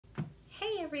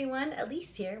everyone,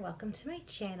 Elise here. Welcome to my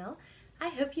channel. I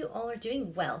hope you all are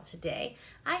doing well today.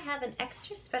 I have an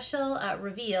extra special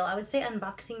reveal. I would say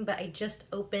unboxing, but I just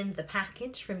opened the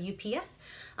package from UPS.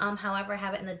 However, I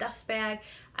have it in the dust bag.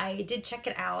 I did check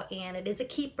it out and it is a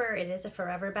keeper. It is a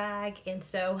forever bag, and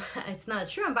so it's not a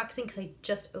true unboxing because I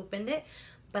just opened it,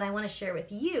 but I want to share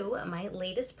with you my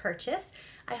latest purchase.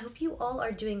 I hope you all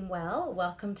are doing well.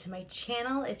 Welcome to my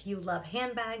channel. If you love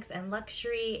handbags and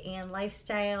luxury and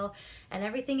lifestyle and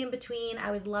everything in between,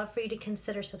 I would love for you to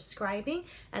consider subscribing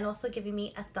and also giving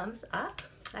me a thumbs up.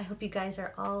 I hope you guys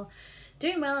are all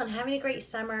doing well and having a great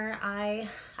summer. I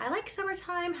like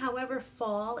summertime, however,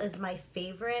 fall is my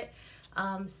favorite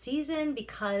season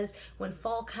because when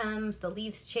fall comes, the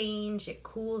leaves change, it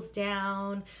cools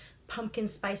down, pumpkin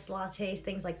spice lattes,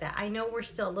 things like that. I know we're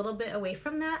still a little bit away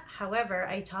from that. However,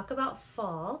 I talk about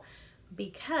fall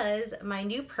because my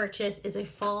new purchase is a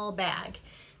fall bag.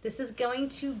 This is going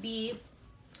to be,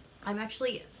 I'm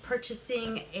actually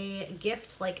purchasing a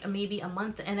gift like maybe a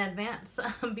month in advance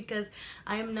because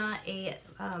I'm not a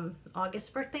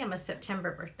August birthday, I'm a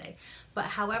September birthday. But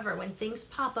however, when things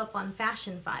pop up on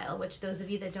Fashionphile, which those of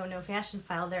you that don't know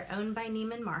Fashionphile, they're owned by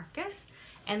Neiman Marcus,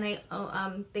 and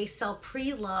they sell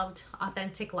pre-loved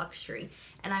authentic luxury,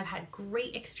 and I've had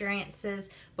great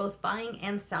experiences both buying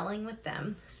and selling with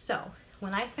them. So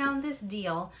when I found this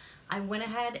deal, I went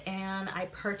ahead and I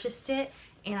purchased it,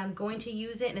 and I'm going to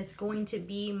use it, and it's going to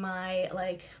be my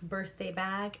like birthday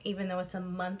bag, even though it's a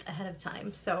month ahead of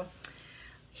time. So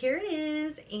here it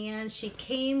is, and she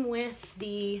came with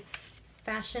the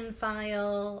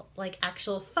Fashionphile, like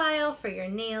actual file for your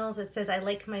nails. It says, I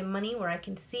like my money where I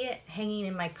can see it, hanging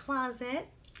in my closet.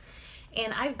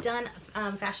 And I've done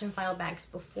Fashionphile bags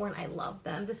before and I love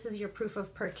them. This is your proof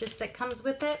of purchase that comes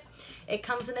with it. It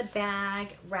comes in a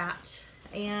bag wrapped,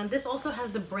 and this also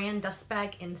has the brand dust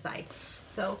bag inside.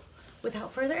 So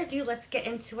without further ado, let's get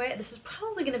into it. This is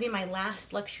probably going to be my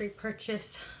last luxury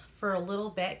purchase for a little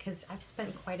bit because I've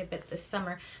spent quite a bit this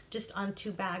summer just on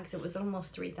 2 bags. It was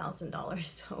almost $3,000.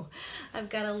 So I've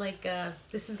got to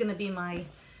this is going to be my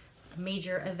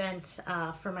major event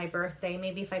for my birthday.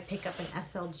 Maybe if I pick up an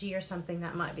SLG or something,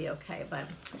 that might be okay. But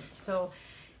so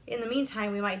in the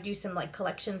meantime, we might do some like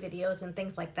collection videos and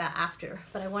things like that after.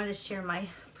 But I wanted to share my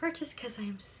purchase because I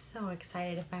am so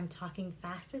excited. If I'm talking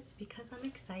fast, it's because I'm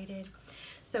excited.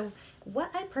 So what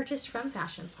I purchased from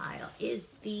Fashionphile is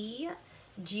the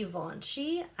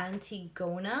Givenchy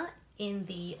Antigona in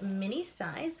the mini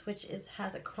size, which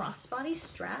has a crossbody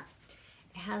strap.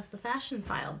 It has the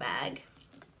Fashionphile bag.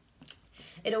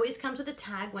 It always comes with a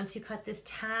tag. Once you cut this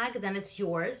tag, then it's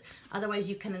yours. Otherwise,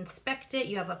 you can inspect it.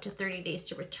 You have up to 30 days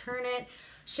to return it.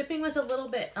 Shipping was a little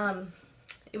bit,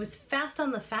 it was fast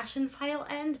on the Fashionphile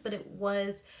end, but it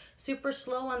was super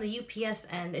slow on the UPS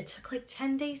end. It took like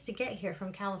 10 days to get here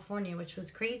from California, which was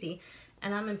crazy.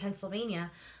 And I'm in Pennsylvania.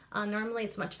 Normally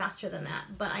it's much faster than that,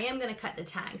 but I am going to cut the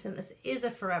tags, and this is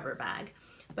a forever bag.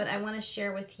 But I want to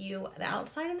share with you the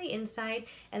outside and the inside,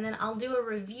 and then I'll do a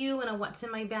review and a what's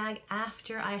in my bag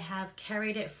after I have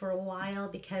carried it for a while,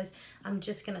 because I'm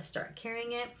just going to start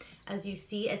carrying it. As you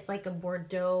see, it's like a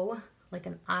Bordeaux, like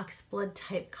an oxblood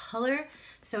type color.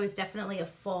 So it's definitely a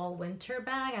fall winter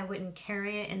bag. I wouldn't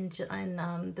carry it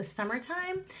in the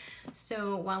summertime.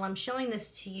 So while I'm showing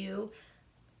this to you,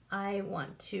 I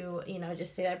want to,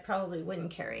 just say I probably wouldn't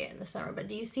carry it in the summer. But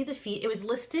do you see the feet? It was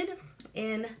listed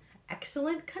in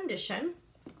excellent condition.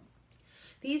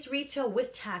 These retail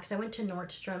with tax. I went to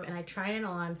Nordstrom and I tried it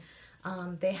on.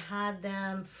 They had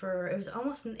them for, it was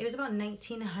about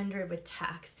 $1,900 with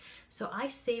tax. So I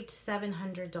saved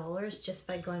 $700 just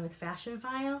by going with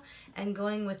Fashionphile and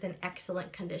going with an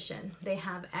excellent condition. They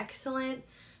have excellent,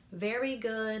 very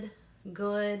good,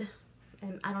 good,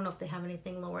 and I don't know if they have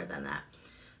anything lower than that.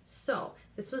 So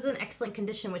this was in excellent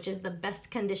condition, which is the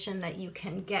best condition that you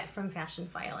can get from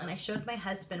Fashionphile. And I showed my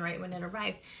husband right when it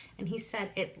arrived, and he said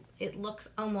it looks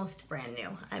almost brand new.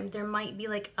 There might be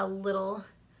like a little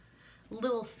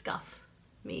scuff,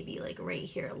 maybe like right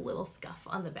here, a little scuff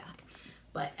on the back.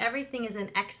 But everything is in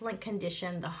excellent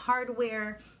condition. The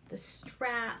hardware, the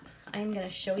strap, I'm going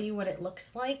to show you what it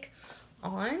looks like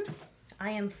on.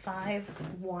 I am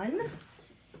 5'1"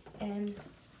 and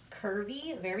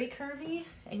curvy, very curvy,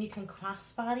 and you can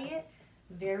crossbody it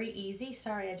very easy.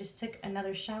 Sorry, I just took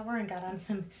another shower and got on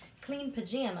some clean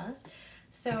pajamas.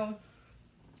 So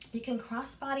you can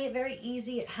crossbody it very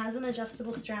easy. It has an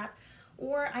adjustable strap,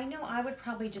 or I know I would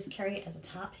probably just carry it as a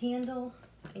top handle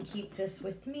and keep this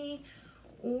with me,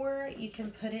 or you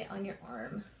can put it on your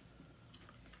arm,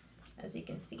 as you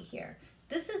can see here.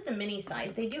 This is the mini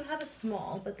size. They do have a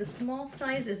small, but the small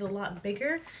size is a lot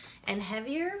bigger and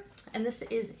heavier, and this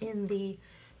is in the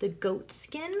the goat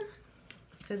skin.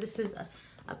 So this is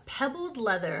a pebbled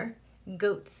leather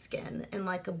goat skin in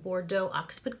like a Bordeaux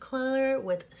oxford color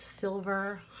with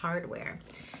silver hardware.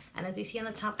 And as you see on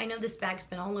the top, I know this bag's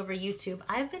been all over YouTube.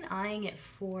 I've been eyeing it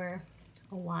for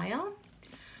a while,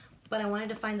 but I wanted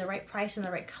to find the right price and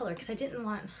the right color because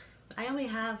I only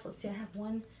have, let's see, I have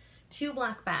two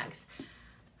black bags.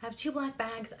 I have 2 black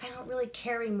bags. I don't really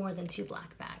carry more than 2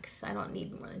 black bags. I don't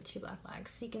need more than 2 black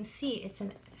bags. So you can see it's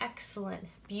in excellent,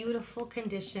 beautiful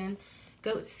condition.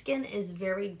 Goat skin is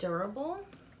very durable.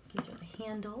 These are the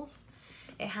handles.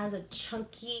 It has a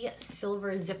chunky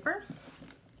silver zipper.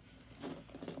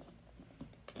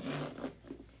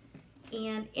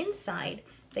 And inside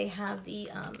they have the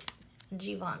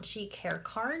Givenchy care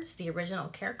cards, the original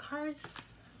care cards,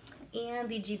 and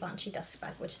the Givenchy dust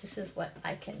bag, which this is what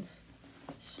I can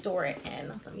store it in.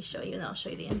 Let me show you and I'll show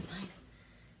you the inside.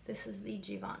 This is the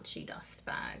Givenchy dust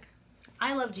bag.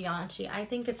 I love Givenchy. I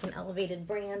think it's an elevated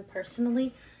brand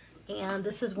personally, and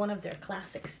this is one of their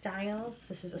classic styles.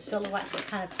 This is a silhouette that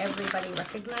kind of everybody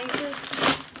recognizes.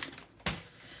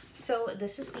 So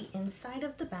this is the inside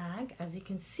of the bag. As you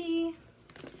can see,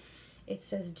 it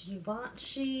says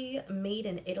Givenchy made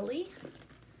in Italy.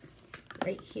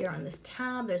 Right here on this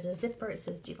tab, there's a zipper. It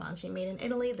says Givenchy made in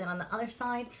Italy. Then on the other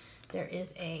side, there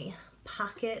is a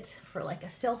pocket for like a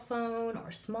cell phone or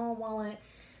a small wallet.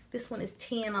 This one is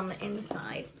tan on the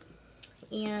inside.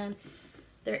 And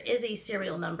there is a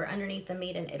serial number underneath the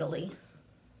made in Italy.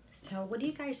 So what do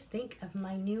you guys think of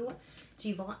my new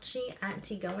Givenchy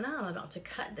Antigona? I'm about to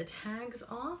cut the tags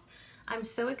off. I'm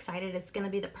so excited. It's going to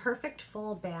be the perfect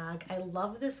full bag. I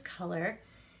love this color.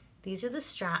 These are the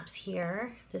straps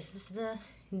here. This is the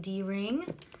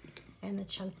D-ring and the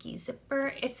chunky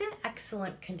zipper. It's in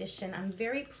excellent condition. I'm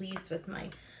very pleased with my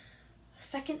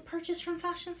second purchase from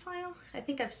Fashionphile. I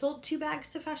think I've sold 2 bags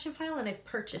to Fashionphile and I've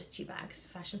purchased 2 bags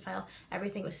to Fashionphile.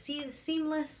 Everything was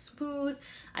seamless, smooth.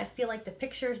 I feel like the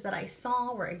pictures that I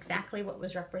saw were exactly what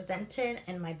was represented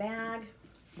in my bag.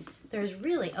 There's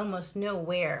really almost no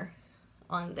wear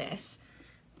on this.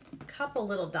 A couple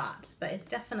little dots, but it's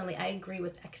definitely, I agree,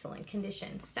 with excellent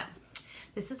condition. So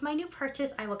this is my new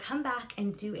purchase. I will come back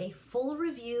and do a full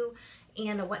review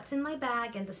and what's in my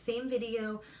bag in the same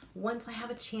video once I have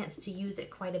a chance to use it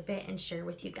quite a bit and share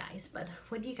with you guys. But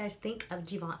what do you guys think of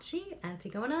Givenchy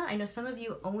Antigona? I know some of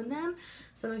you own them.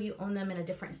 Some of you own them in a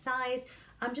different size.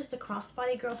 I'm just a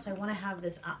crossbody girl, so I want to have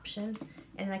this option,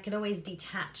 and I can always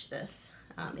detach this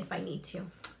if I need to.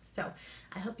 So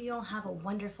I hope you all have a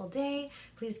wonderful day.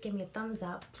 Please give me a thumbs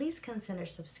up. Please consider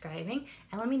subscribing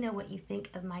and let me know what you think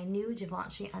of my new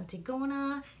Givenchy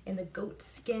Antigona in the goat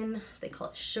skin. They call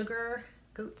it sugar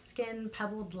goat skin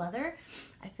pebbled leather.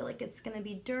 I feel like it's gonna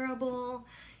be durable,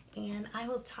 and I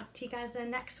will talk to you guys in the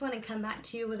next one and come back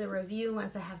to you with a review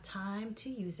once I have time to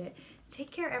use it.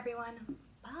 Take care, everyone.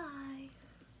 Bye.